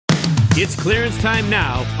It's clearance time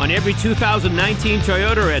now on every 2019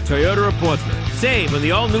 Toyota at Toyota of Portsmouth. Save on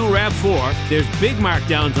the all-new RAV4. There's big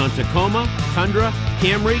markdowns on Tacoma, Tundra,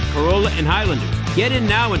 Camry, Corolla, and Highlanders. Get in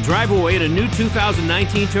now and drive away in a new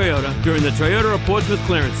 2019 Toyota during the Toyota of Portsmouth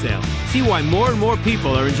clearance sale. See why more and more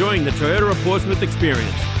people are enjoying the Toyota of Portsmouth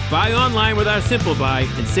experience. Buy online with our Simple Buy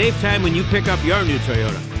and save time when you pick up your new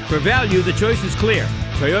Toyota. For value, the choice is clear.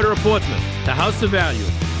 Toyota of Portsmouth, the house of value.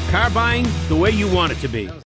 Car buying the way you want it to be.